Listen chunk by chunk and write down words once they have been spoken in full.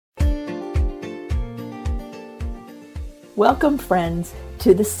Welcome, friends,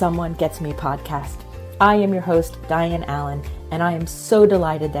 to the Someone Gets Me podcast. I am your host, Diane Allen, and I am so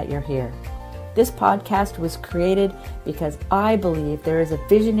delighted that you're here. This podcast was created because I believe there is a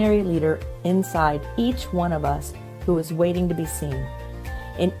visionary leader inside each one of us who is waiting to be seen.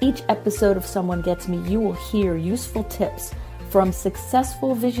 In each episode of Someone Gets Me, you will hear useful tips from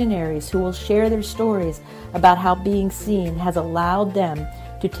successful visionaries who will share their stories about how being seen has allowed them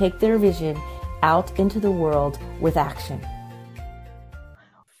to take their vision out into the world with action.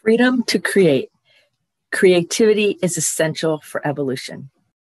 Freedom to create. Creativity is essential for evolution.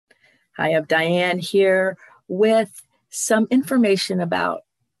 I have Diane here with some information about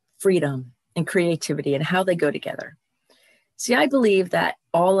freedom and creativity and how they go together. See, I believe that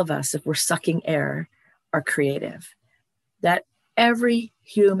all of us, if we're sucking air, are creative. That every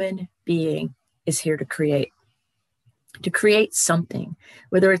human being is here to create something,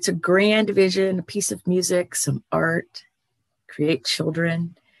 whether it's a grand vision, a piece of music, some art, create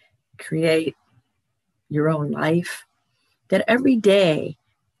children, create your own life, that every day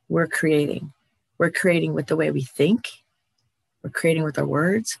we're creating. We're creating with the way we think. We're creating with our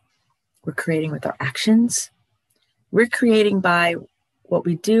words. We're creating with our actions. We're creating by what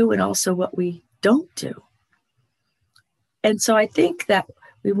we do and also what we don't do. And so I think that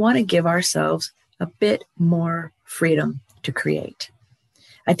we want to give ourselves a bit more freedom to create.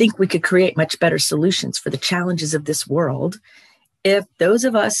 I think we could create much better solutions for the challenges of this world if those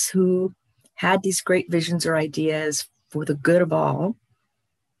of us who had these great visions or ideas for the good of all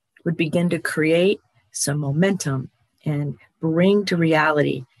would begin to create some momentum and bring to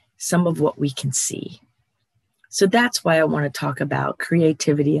reality some of what we can see. So that's why I want to talk about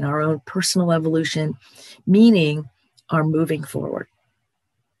creativity in our own personal evolution, meaning our moving forward.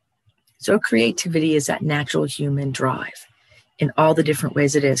 So creativity is that natural human drive in all the different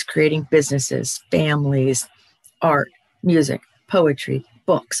ways it is, creating businesses, families, art, music, poetry,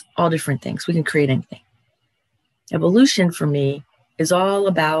 books, all different things. We can create anything. Evolution for me is all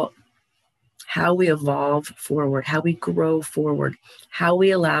about how we evolve forward, how we grow forward, how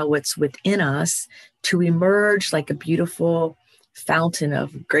we allow what's within us to emerge like a beautiful fountain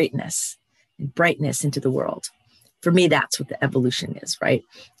of greatness and brightness into the world. For me, that's what the evolution is, right?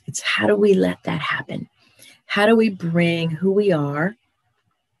 It's how do we let that happen? How do we bring who we are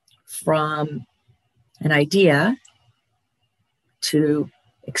from an idea to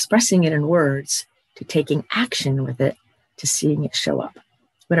expressing it in words, to taking action with it, to seeing it show up,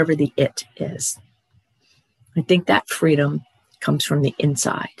 whatever the it is. I think that freedom comes from the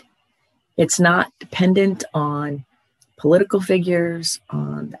inside. It's not dependent on political figures,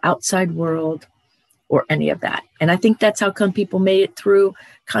 on the outside world, or any of that. And I think that's how come people made it through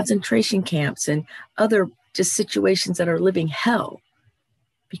concentration camps and other just situations that are living hell,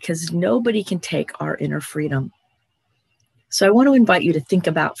 because nobody can take our inner freedom. So I want to invite you to think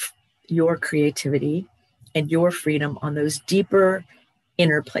about your creativity and your freedom on those deeper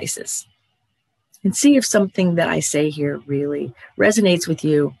inner places and see if something that I say here really resonates with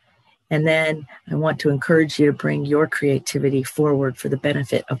you. And then I want to encourage you to bring your creativity forward for the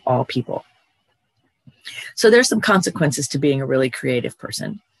benefit of all people. So there's some consequences to being a really creative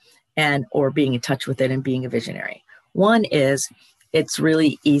person or being in touch with it and being a visionary. One is it's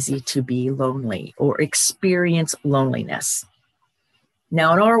really easy to be lonely or experience loneliness.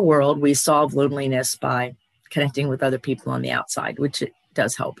 Now, in our world, we solve loneliness by connecting with other people on the outside, which it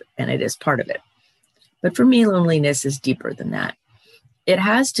does help, and it is part of it. But for me, loneliness is deeper than that. It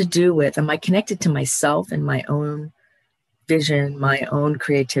has to do with, am I connected to myself and my own vision, my own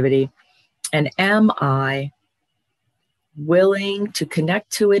creativity? And am I willing to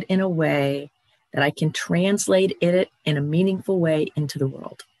connect to it in a way that I can translate it in a meaningful way into the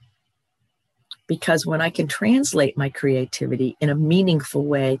world? Because when I can translate my creativity in a meaningful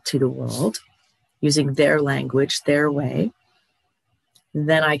way to the world, using their language, their way,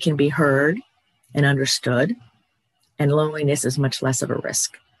 then I can be heard and understood, and loneliness is much less of a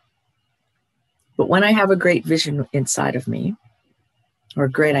risk. But when I have a great vision inside of me, or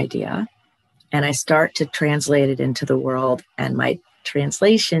a great idea, and I start to translate it into the world, and my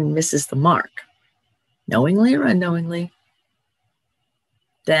translation misses the mark, knowingly or unknowingly,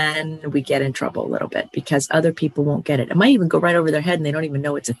 then we get in trouble a little bit because other people won't get it. It might even go right over their head and they don't even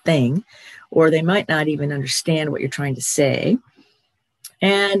know it's a thing, or they might not even understand what you're trying to say.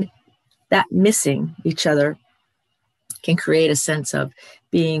 And that missing each other can create a sense of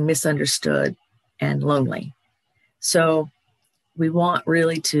being misunderstood and lonely. So we want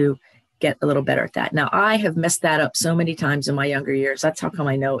really to get a little better at that. Now, I have messed that up so many times in my younger years. That's how come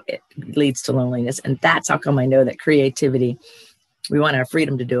I know it leads to loneliness. And that's how come I know that creativity, we want to have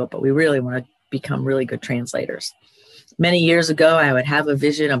freedom to do it, but we really want to become really good translators. Many years ago, I would have a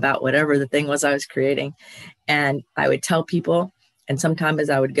vision about whatever the thing was I was creating, and I would tell people, and sometimes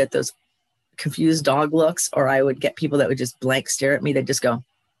I would get those confused dog looks, or I would get people that would just blank stare at me. They'd just go,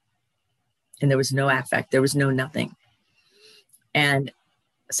 and there was no affect. There was no nothing. And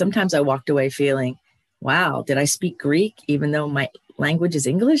sometimes I walked away feeling, wow, did I speak Greek even though my language is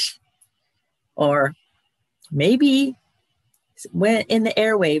English? Or maybe when in the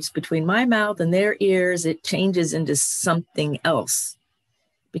airwaves between my mouth and their ears, it changes into something else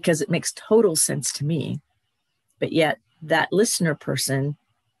because it makes total sense to me. But yet that listener person,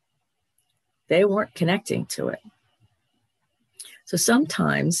 they weren't connecting to it. So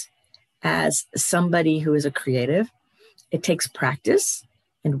sometimes as somebody who is a creative, it takes practice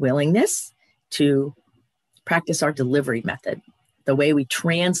and willingness to practice our delivery method, the way we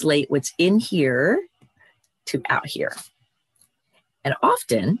translate what's in here to out here. And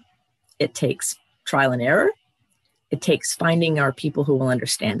often it takes trial and error. It takes finding our people who will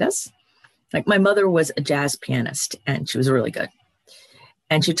understand us. Like my mother was a jazz pianist and she was really good.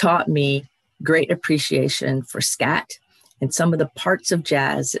 And she taught me great appreciation for scat and some of the parts of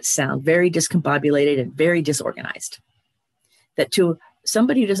jazz that sound very discombobulated and very disorganized. That to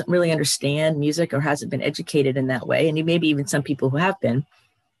somebody who doesn't really understand music or hasn't been educated in that way, and maybe even some people who have been,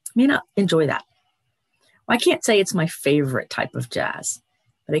 may not enjoy that. Well, I can't say it's my favorite type of jazz,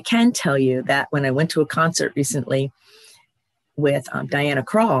 but I can tell you that when I went to a concert recently with Diana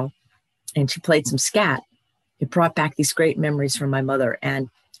Krall, and she played some scat, it brought back these great memories from my mother, and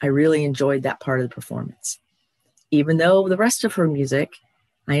I really enjoyed that part of the performance. Even though the rest of her music,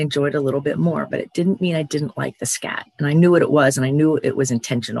 I enjoyed a little bit more, but it didn't mean I didn't like the scat. And I knew what it was, and I knew it was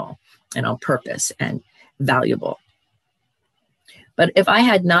intentional and on purpose and valuable. But if I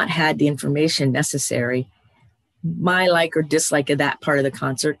had not had the information necessary, my like or dislike of that part of the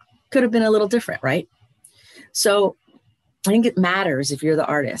concert could have been a little different, right? So I think it matters if you're the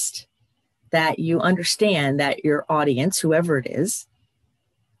artist that you understand that your audience, whoever it is,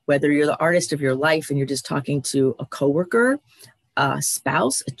 whether you're the artist of your life and you're just talking to a coworker, a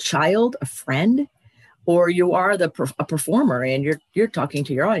spouse, a child, a friend, or you are a performer and you're talking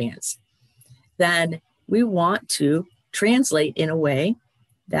to your audience, then we want to translate in a way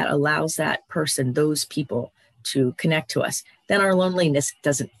that allows that person, those people, to connect to us. Then our loneliness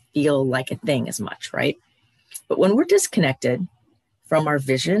doesn't feel like a thing as much, right? But when we're disconnected from our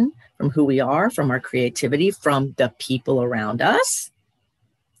vision, from who we are, from our creativity, from the people around us,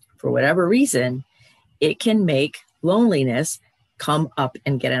 for whatever reason, it can make loneliness come up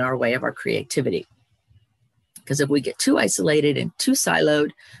and get in our way of our creativity. Because if we get too isolated and too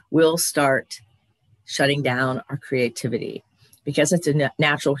siloed, we'll start shutting down our creativity because it's a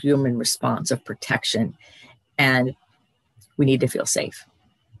natural human response of protection and we need to feel safe.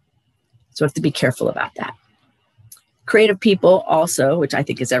 So we have to be careful about that. Creative people also, which I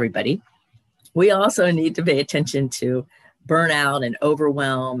think is everybody, we also need to pay attention to burnout and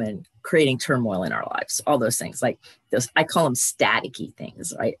overwhelm and creating turmoil in our lives, all those things like those, I call them staticky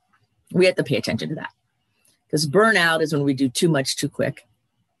things, right? We have to pay attention to that because burnout is when we do too much too quick.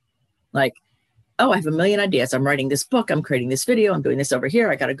 Like, oh, I have a million ideas. I'm writing this book. I'm creating this video. I'm doing this over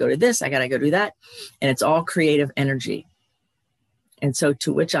here. I got to go to this. I got to go do that. And it's all creative energy. And so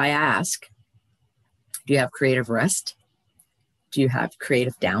to which I ask, do you have creative rest? Do you have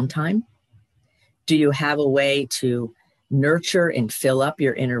creative downtime? Do you have a way to nurture and fill up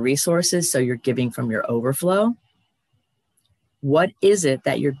your inner resources so you're giving from your overflow? What is it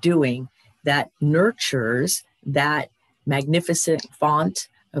that you're doing that nurtures that magnificent font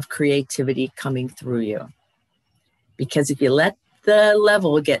of creativity coming through you? Because if you let the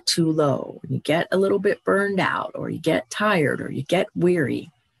level get too low, and you get a little bit burned out, or you get tired, or you get weary,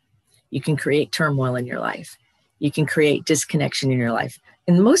 you can create turmoil in your life. You can create disconnection in your life.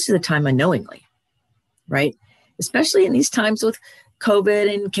 And most of the time unknowingly, right? Especially in these times with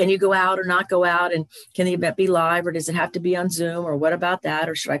COVID and can you go out or not go out? And can the event be live or does it have to be on Zoom? Or what about that?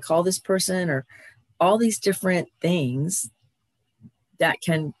 Or should I call this person? Or all these different things that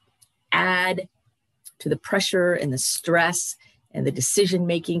can add to the pressure and the stress and the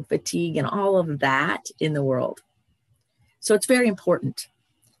decision-making fatigue and all of that in the world. So it's very important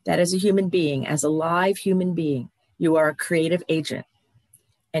that as a human being, as a live human being, you are a creative agent.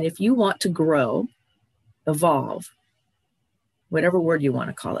 And if you want to grow, evolve, whatever word you want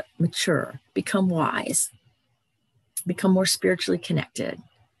to call it, mature, become wise, become more spiritually connected,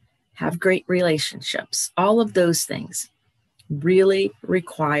 have great relationships, all of those things really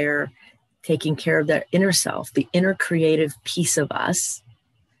require taking care of that inner self, the inner creative piece of us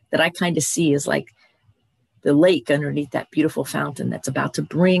that I kind of see as like the lake underneath that beautiful fountain that's about to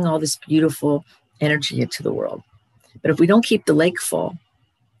bring all this beautiful energy into the world. But if we don't keep the lake full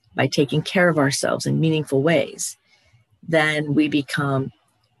by taking care of ourselves in meaningful ways, then we become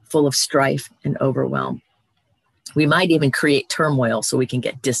full of strife and overwhelm. We might even create turmoil so we can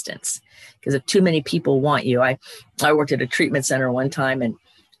get distance. Because if too many people want you, I worked at a treatment center one time, and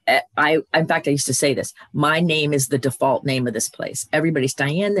in fact, I used to say this: my name is the default name of this place. Everybody's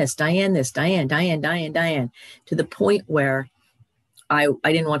Diane this, Diane this, Diane, to the point where I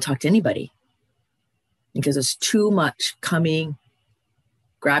didn't want to talk to anybody because it's too much coming,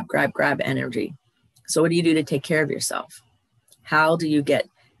 grab energy. So what do you do to take care of yourself? How do you get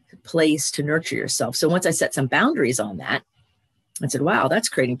a place to nurture yourself? So once I set some boundaries on that, I said, wow, that's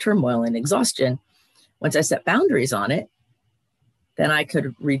creating turmoil and exhaustion. Once I set boundaries on it, then I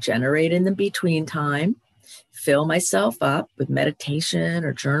could regenerate in the between time, fill myself up with meditation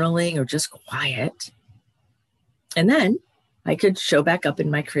or journaling or just quiet. And then I could show back up in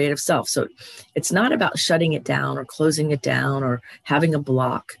my creative self. So it's not about shutting it down or closing it down or having a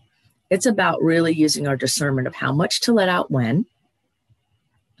block. It's about really using our discernment of how much to let out when,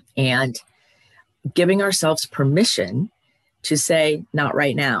 and giving ourselves permission to say, not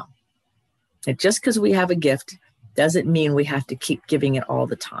right now. And just because we have a gift doesn't mean we have to keep giving it all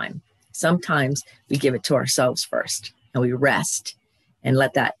the time. Sometimes we give it to ourselves first and we rest and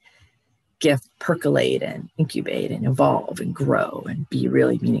let that gift percolate and incubate and evolve and grow and be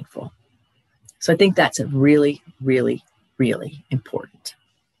really meaningful. So I think that's a really, really, really important.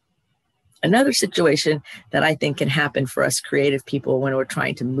 Another situation that I think can happen for us creative people when we're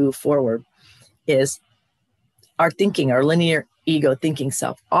trying to move forward is our thinking, our linear ego thinking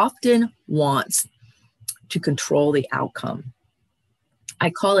self often wants to control the outcome.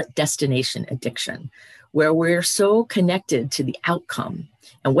 I call it destination addiction, where we're so connected to the outcome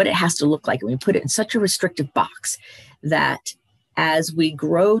and what it has to look like. And we put it in such a restrictive box that as we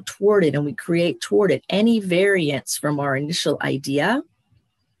grow toward it and we create toward it, any variance from our initial idea,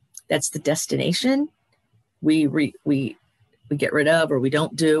 that's the destination, we get rid of, or we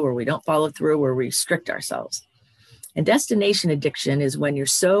don't do, or we don't follow through, or we restrict ourselves. And destination addiction is when you're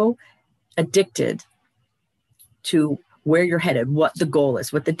so addicted to where you're headed, what the goal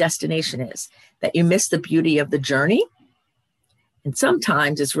is, what the destination is, that you miss the beauty of the journey. And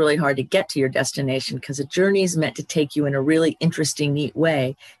sometimes it's really hard to get to your destination because a journey is meant to take you in a really interesting, neat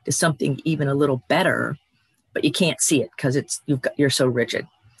way to something even a little better, but you can't see it because you're so rigid.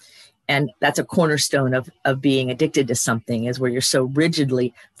 And that's a cornerstone of being addicted to something, is where you're so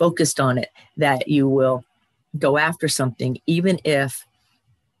rigidly focused on it that you will go after something, even if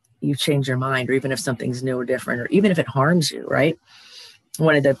you change your mind, or even if something's new or different, or even if it harms you, right?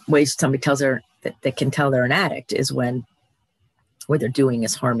 One of the ways somebody tells that they can tell they're an addict is when what they're doing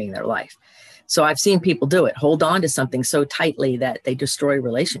is harming their life. So I've seen people do it, hold on to something so tightly that they destroy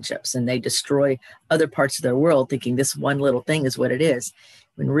relationships and they destroy other parts of their world, thinking this one little thing is what it is.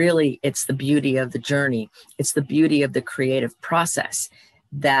 When really it's the beauty of the journey. It's the beauty of the creative process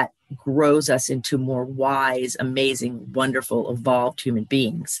that grows us into more wise, amazing, wonderful, evolved human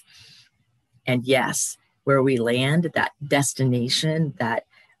beings. And yes, where we land, that destination, that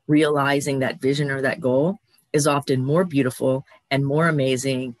realizing that vision or that goal is often more beautiful and more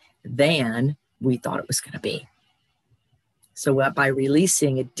amazing than we thought it was going to be. So by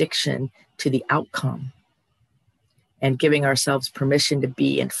releasing addiction to the outcome and giving ourselves permission to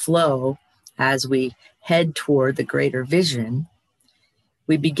be in flow as we head toward the greater vision,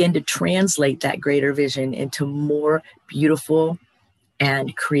 we begin to translate that greater vision into more beautiful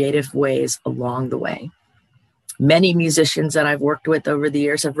and creative ways along the way. Many musicians that I've worked with over the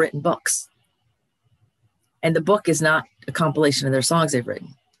years have written books. And the book is not a compilation of their songs they've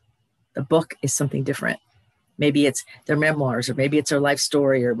written. The book is something different. Maybe it's their memoirs, or maybe it's their life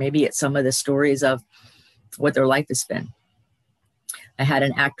story, or maybe it's some of the stories of what their life has been. I had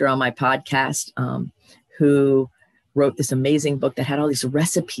an actor on my podcast who wrote this amazing book that had all these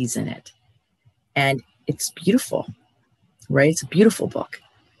recipes in it. And it's beautiful, right? It's a beautiful book.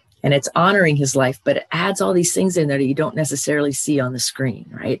 And it's honoring his life, but it adds all these things in there that you don't necessarily see on the screen,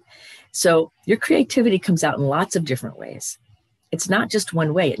 right? So your creativity comes out in lots of different ways. It's not just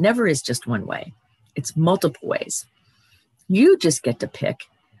one way. It never is just one way. It's multiple ways. You just get to pick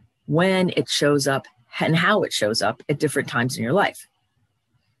when it shows up and how it shows up at different times in your life.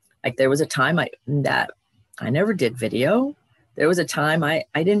 Like there was a time that I never did video. There was a time I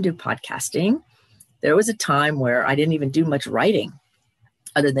didn't do podcasting. There was a time where I didn't even do much writing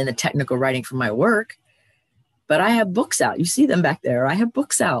other than the technical writing for my work. But I have books out. You see them back there. I have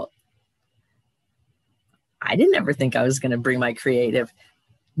books out. I didn't ever think I was going to bring my creative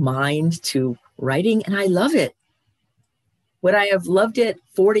mind to writing, and I love it. Would I have loved it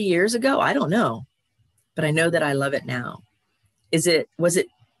 40 years ago? I don't know. but I know that I love it now. Was it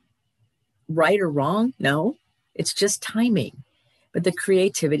right or wrong? No, it's just timing. But the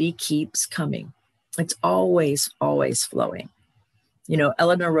creativity keeps coming. It's always, always flowing. You know,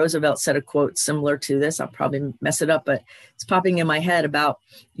 Eleanor Roosevelt said a quote similar to this. I'll probably mess it up, but it's popping in my head about,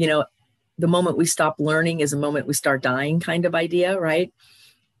 you know, the moment we stop learning is the moment we start dying kind of idea, right?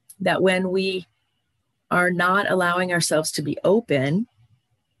 That when we are not allowing ourselves to be open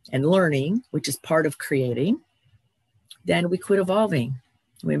and learning, which is part of creating, then we quit evolving.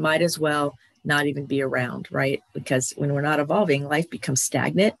 We might as well not even be around, right? Because when we're not evolving, life becomes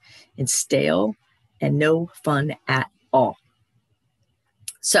stagnant and stale and no fun at all.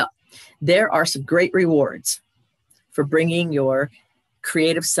 So there are some great rewards for bringing your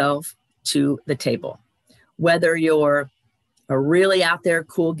creative self to the table. Whether you're a really out there,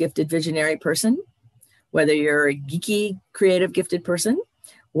 cool, gifted, visionary person, whether you're a geeky, creative, gifted person,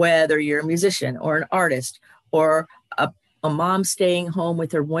 whether you're a musician or an artist or a mom staying home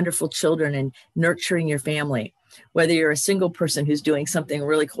with her wonderful children and nurturing your family, whether you're a single person who's doing something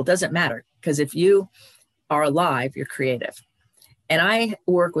really cool, doesn't matter. Because if you are alive, you're creative. And I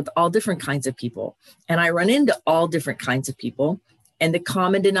work with all different kinds of people, and I run into all different kinds of people. And the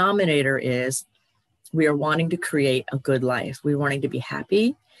common denominator is we are wanting to create a good life. We're wanting to be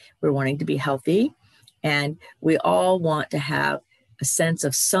happy. We're wanting to be healthy. And we all want to have a sense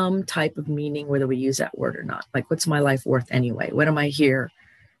of some type of meaning, whether we use that word or not. Like, what's my life worth anyway? What am I here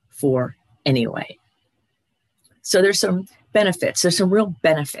for anyway? So there's some benefits. There's some real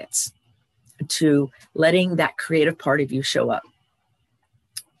benefits to letting that creative part of you show up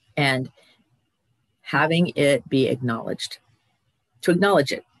and having it be acknowledged, to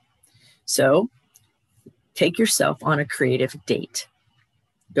acknowledge it. So take yourself on a creative date.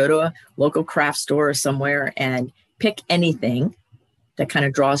 Go to a local craft store or somewhere and pick anything that kind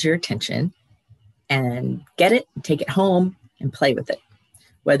of draws your attention and get it, and take it home and play with it.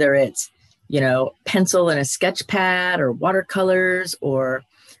 Whether it's, you know, pencil and a sketch pad or watercolors or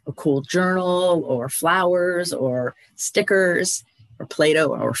a cool journal or flowers or stickers or Play-Doh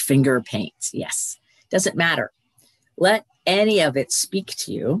or finger paints. Yes, doesn't matter. Let any of it speak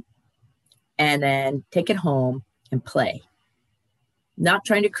to you and then take it home and play. Not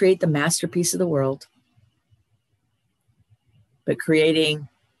trying to create the masterpiece of the world, but creating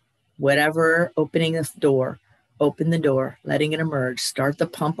whatever, opening the door, open the door, letting it emerge, start the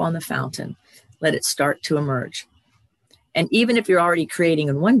pump on the fountain, let it start to emerge. And even if you're already creating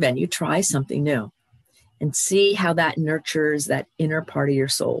in one venue, try something new and see how that nurtures that inner part of your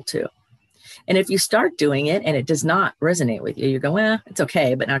soul too. And if you start doing it and it does not resonate with you, you go, well, it's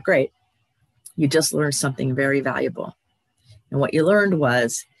okay, but not great. You just learned something very valuable. And what you learned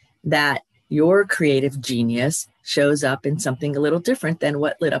was that your creative genius shows up in something a little different than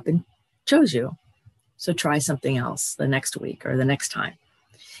what lit up and chose you. So try something else the next week or the next time.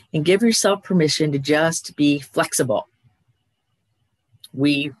 And give yourself permission to just be flexible.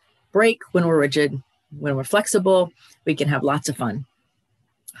 We break when we're rigid. When we're flexible, we can have lots of fun.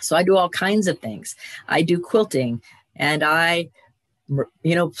 So I do all kinds of things. I do quilting, and I,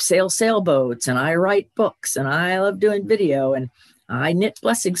 sail sailboats, and I write books, and I love doing video, and I knit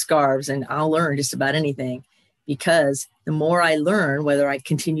blessing scarves, and I'll learn just about anything, because the more I learn, whether I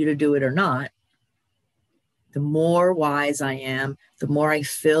continue to do it or not, the more wise I am, the more I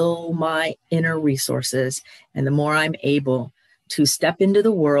fill my inner resources, and the more I'm able to step into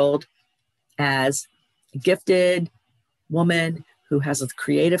the world as a gifted woman who has a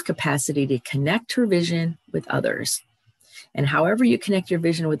creative capacity to connect her vision with others. And however you connect your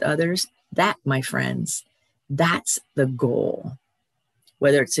vision with others, that, my friends, that's the goal.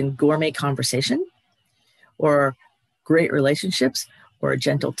 Whether it's in gourmet conversation or great relationships or a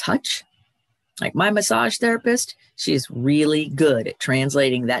gentle touch. Like my massage therapist, she's really good at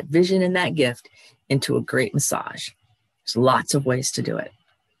translating that vision and that gift into a great massage. There's lots of ways to do it.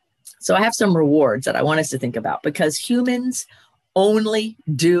 So I have some rewards that I want us to think about, because humans only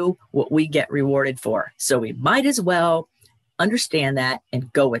do what we get rewarded for. So we might as well understand that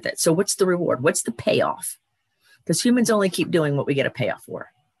and go with it. So what's the reward? What's the payoff? Because humans only keep doing what we get a payoff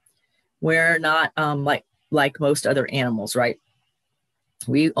for. We're not like most other animals, right?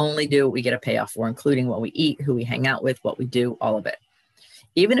 We only do what we get a payoff for, including what we eat, who we hang out with, what we do, all of it.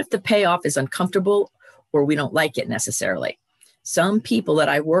 Even if the payoff is uncomfortable or we don't like it necessarily. Some people that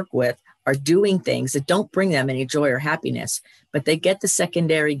I work with are doing things that don't bring them any joy or happiness, but they get the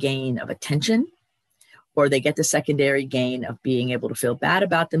secondary gain of attention, or they get the secondary gain of being able to feel bad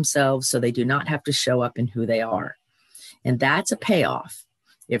about themselves so they do not have to show up in who they are. And that's a payoff.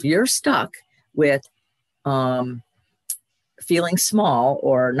 If you're stuck with feeling small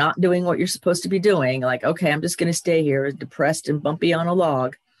or not doing what you're supposed to be doing, like, okay, I'm just going to stay here depressed and bumpy on a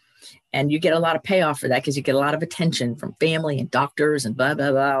log. And you get a lot of payoff for that because you get a lot of attention from family and doctors and blah,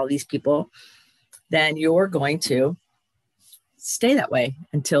 blah, blah, all these people. Then you're going to stay that way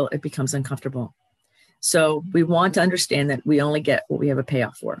until it becomes uncomfortable. So we want to understand that we only get what we have a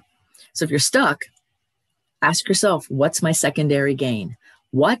payoff for. So if you're stuck, ask yourself, what's my secondary gain?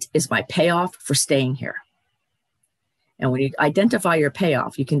 What is my payoff for staying here? And when you identify your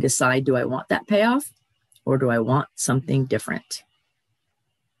payoff, you can decide, do I want that payoff or do I want something different?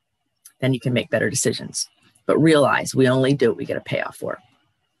 Then you can make better decisions. But realize we only do what we get a payoff for.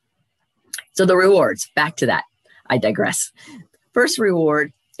 So the rewards, back to that. I digress. First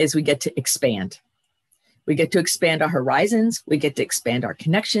reward is we get to expand. We get to expand our horizons. We get to expand our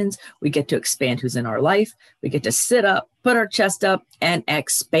connections. We get to expand who's in our life. We get to sit up, put our chest up, and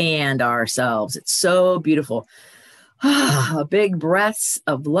expand ourselves. It's so beautiful. Big breaths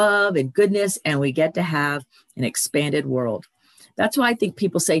of love and goodness, and we get to have an expanded world. That's why I think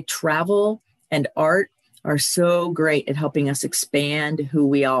people say travel and art are so great at helping us expand who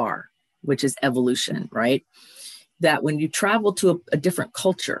we are, which is evolution, right? That when you travel to a different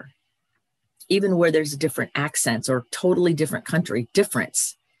culture, even where there's different accents or totally different country,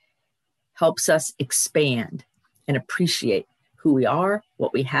 difference helps us expand and appreciate who we are,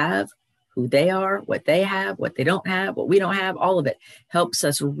 what we have, who they are, what they have, what they don't have, what we don't have, all of it helps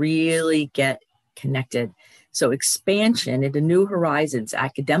us really get connected. So expansion into new horizons,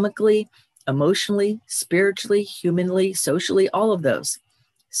 academically, emotionally, spiritually, humanly, socially, all of those,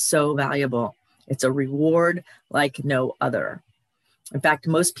 so valuable. It's a reward like no other. In fact,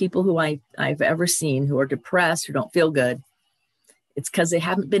 most people who I've ever seen who are depressed, who don't feel good, it's because they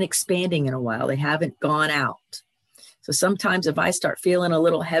haven't been expanding in a while. They haven't gone out. So sometimes if I start feeling a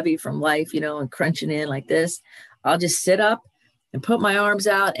little heavy from life, and crunching in like this, I'll just sit up and put my arms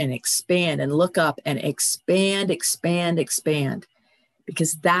out and expand and look up and expand, expand, expand.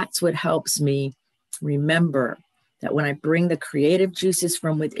 Because that's what helps me remember that when I bring the creative juices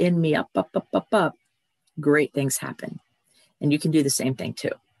from within me up, up, up, up, up, great things happen. And you can do the same thing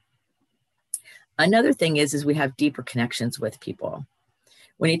too. Another thing is we have deeper connections with people.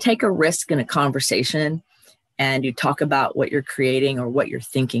 When you take a risk in a conversation and you talk about what you're creating or what you're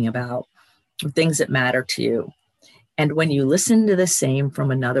thinking about, or things that matter to you, and when you listen to the same from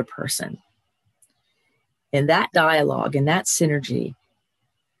another person, in that dialogue, in that synergy,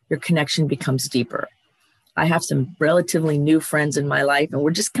 your connection becomes deeper. I have some relatively new friends in my life, and we're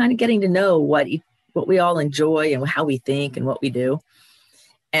just kind of getting to know what we all enjoy and how we think and what we do.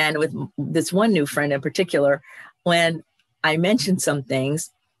 And with this one new friend in particular, when I mention some things,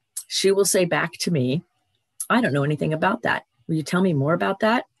 she will say back to me, I don't know anything about that. Will you tell me more about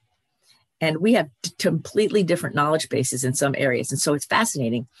that? And we have completely different knowledge bases in some areas. And so it's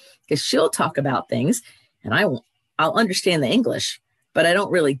fascinating because she'll talk about things and I'll understand the English, but I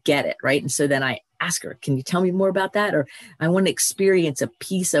don't really get it, right? And so then I ask her, can you tell me more about that? Or I want to experience a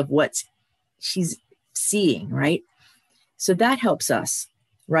piece of what she's seeing, right? So that helps us,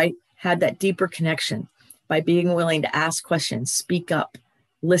 right? Have that deeper connection by being willing to ask questions, speak up,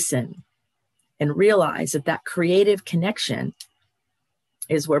 listen, and realize that creative connection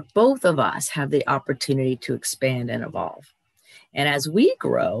is where both of us have the opportunity to expand and evolve. And as we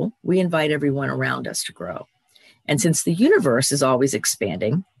grow, we invite everyone around us to grow. And since the universe is always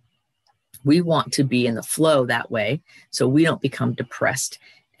expanding, we want to be in the flow that way so we don't become depressed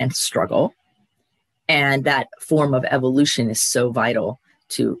and struggle. And that form of evolution is so vital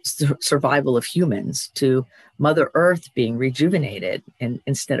to survival of humans, to Mother Earth being rejuvenated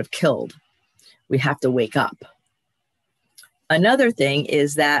instead of killed. We have to wake up. Another thing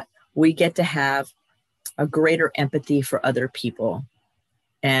is that we get to have a greater empathy for other people.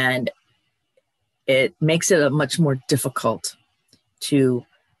 And it makes it much more difficult to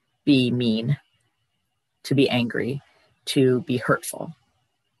be mean, to be angry, to be hurtful.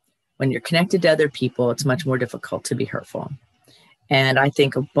 When you're connected to other people, it's much more difficult to be hurtful. And I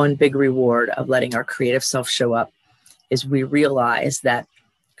think one big reward of letting our creative self show up is we realize that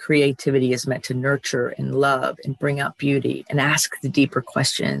creativity is meant to nurture and love and bring out beauty and ask the deeper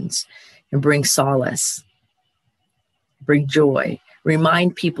questions and bring solace, bring joy,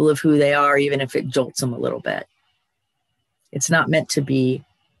 remind people of who they are, even if it jolts them a little bit. It's not meant to be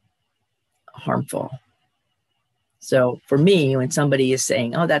harmful. So for me, when somebody is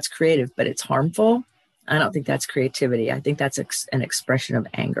saying, oh, that's creative, but it's harmful, I don't think that's creativity. I think that's an expression of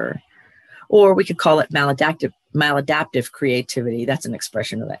anger. Or we could call it maladaptive creativity. That's an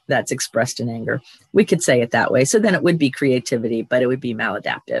expression of that that's expressed in anger. We could say it that way. So then it would be creativity, but it would be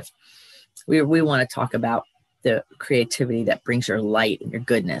maladaptive. We want to talk about the creativity that brings your light and your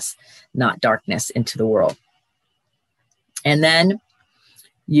goodness, not darkness, into the world. And then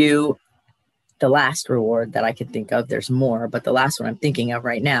the last reward that I can think of, there's more, but the last one I'm thinking of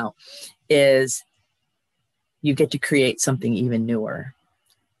right now is you get to create something even newer,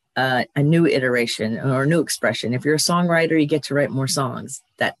 a new iteration or a new expression. If you're a songwriter, you get to write more songs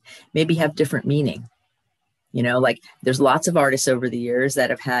that maybe have different meaning. Like there's lots of artists over the years that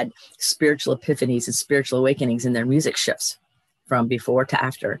have had spiritual epiphanies and spiritual awakenings, and their music shifts from before to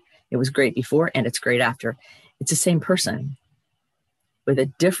after. It was great before and it's great after. It's the same person with a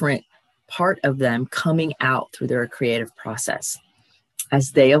different part of them coming out through their creative process.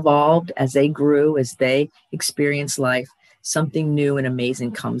 As they evolved, as they grew, as they experienced life, something new and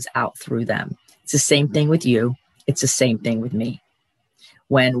amazing comes out through them. It's the same thing with you. It's the same thing with me.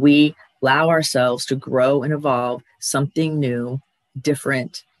 When we allow ourselves to grow and evolve, something new,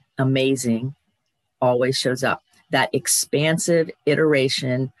 different, amazing always shows up. That expansive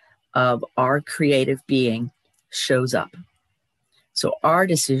iteration of our creative being shows up. So our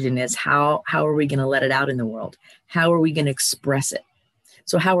decision is how are we going to let it out in the world? How are we going to express it?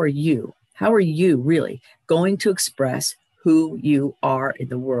 So how are you? How are you really going to express who you are in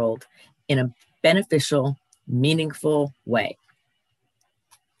the world in a beneficial, meaningful way?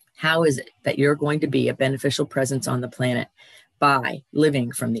 How is it that you're going to be a beneficial presence on the planet by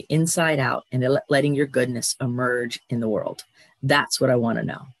living from the inside out and letting your goodness emerge in the world? That's what I want to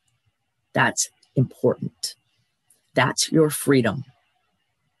know. That's important. That's your freedom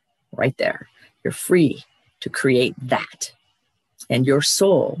right there. You're free to create that. And your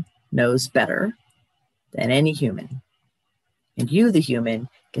soul knows better than any human. And you, the human,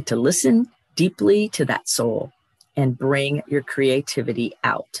 get to listen deeply to that soul and bring your creativity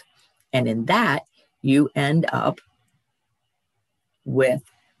out. And in that, you end up with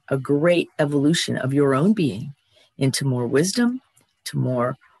a great evolution of your own being into more wisdom, to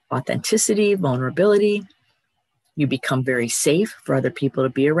more authenticity, vulnerability. You become very safe for other people to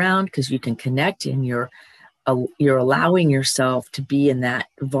be around because you can connect, and you're allowing yourself to be in that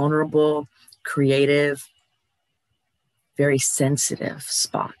vulnerable, creative, very sensitive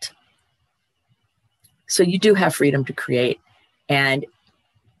spot. So you do have freedom to create, and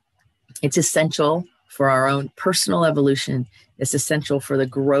it's essential for our own personal evolution. It's essential for the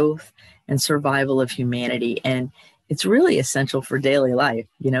growth and survival of humanity. And it's really essential for daily life.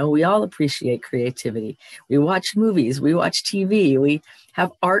 We all appreciate creativity. We watch movies, we watch TV, we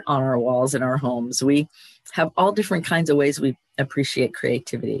have art on our walls in our homes. We have all different kinds of ways we appreciate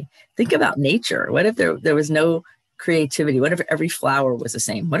creativity. Think about nature. What if there was no creativity? What if every flower was the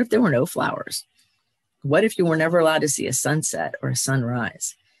same? What if there were no flowers? What if you were never allowed to see a sunset or a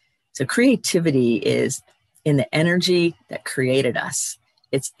sunrise? So creativity is in the energy that created us.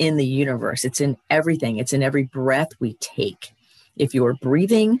 It's in the universe. It's in everything. It's in every breath we take. If you're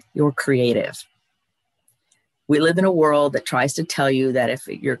breathing, you're creative. We live in a world that tries to tell you that if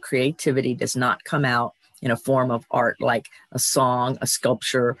your creativity does not come out in a form of art, like a song, a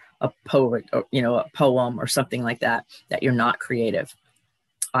sculpture, a poet, or, a poem or something like that, that you're not creative.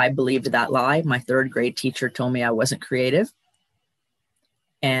 I believed that lie. My third grade teacher told me I wasn't creative.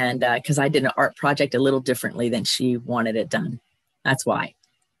 And because I did an art project a little differently than she wanted it done. That's why.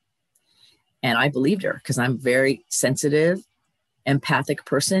 And I believed her because I'm a very sensitive, empathic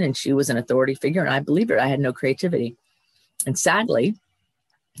person, and she was an authority figure, and I believed her. I had no creativity. And sadly,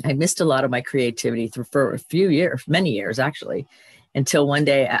 I missed a lot of my creativity for a few years, many years actually, until one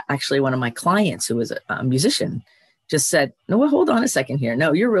day, actually one of my clients who was a musician just said, no, well, hold on a second here.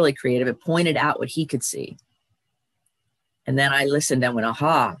 No, you're really creative. It pointed out what he could see. And then I listened and went,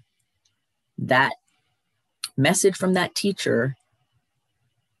 aha, that message from that teacher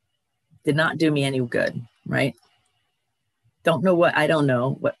did not do me any good, right? I don't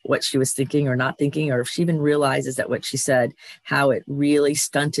know what she was thinking or not thinking, or if she even realizes that what she said, how it really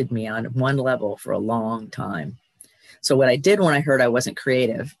stunted me on one level for a long time. So what I did when I heard I wasn't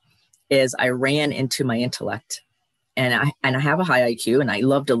creative is I ran into my intellect. And I have a high IQ and I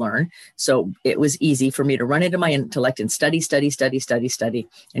love to learn. So it was easy for me to run into my intellect and study,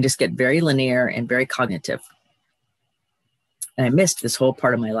 and just get very linear and very cognitive. And I missed this whole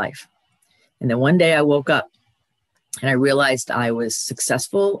part of my life. And then one day I woke up and I realized I was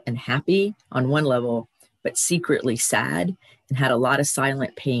successful and happy on one level, but secretly sad and had a lot of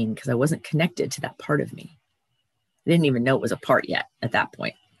silent pain because I wasn't connected to that part of me. I didn't even know it was a part yet at that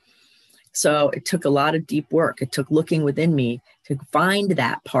point. So it took a lot of deep work. It took looking within me to find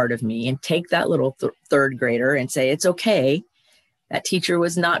that part of me and take that little third grader and say, it's okay. That teacher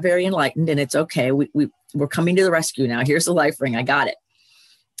was not very enlightened, and it's okay. We're coming to the rescue now. Here's the life ring. I got it.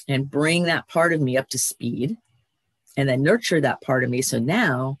 And bring that part of me up to speed and then nurture that part of me. So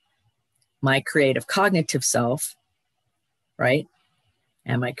now my creative cognitive self, right?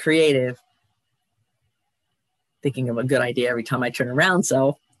 And my creative thinking of a good idea every time I turn around.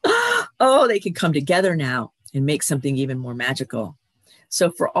 So, oh, they can come together now and make something even more magical.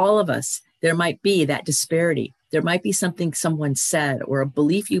 So for all of us, there might be that disparity. There might be something someone said or a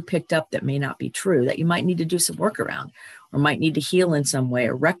belief you picked up that may not be true, that you might need to do some work around or might need to heal in some way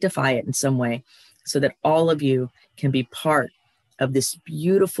or rectify it in some way so that all of you can be part of this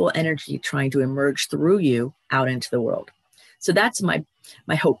beautiful energy trying to emerge through you out into the world. So that's my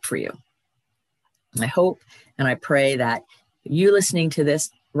hope for you. I hope and I pray that you listening to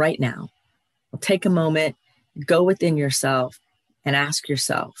this right now will take a moment, go within yourself and ask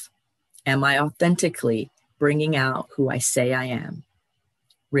yourself, am I authentically bringing out who I say I am?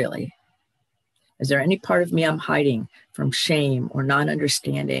 Really? Is there any part of me I'm hiding from shame or not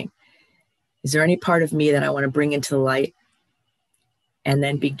understanding? Is there any part of me that I want to bring into the light? And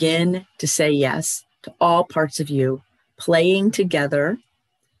then begin to say yes to all parts of you playing together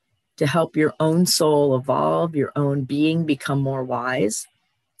to help your own soul evolve, your own being become more wise,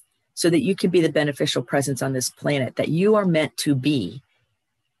 so that you can be the beneficial presence on this planet that you are meant to be.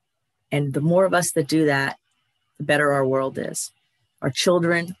 And the more of us that do that, the better our world is. Our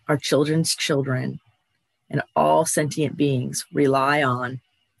children, our children's children, and all sentient beings rely on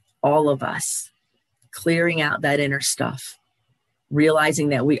all of us clearing out that inner stuff, realizing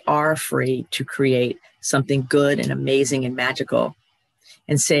that we are free to create something good and amazing and magical,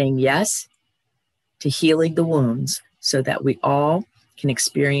 and saying yes to healing the wounds so that we all can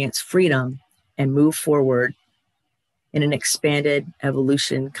experience freedom and move forward in an expanded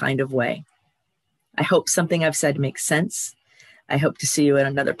evolution kind of way. I hope something I've said makes sense. I hope to see you at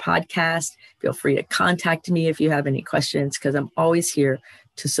another podcast. Feel free to contact me if you have any questions, because I'm always here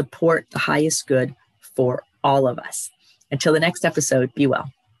to support the highest good for all of us. Until the next episode, be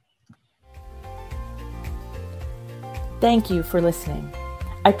well. Thank you for listening.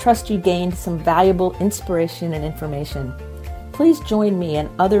 I trust you gained some valuable inspiration and information. Please join me and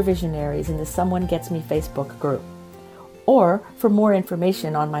other visionaries in the Someone Gets Me Facebook group. Or for more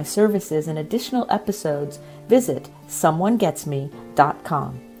information on my services and additional episodes, visit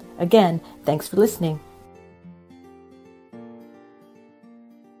someonegetsme.com. Again, thanks for listening.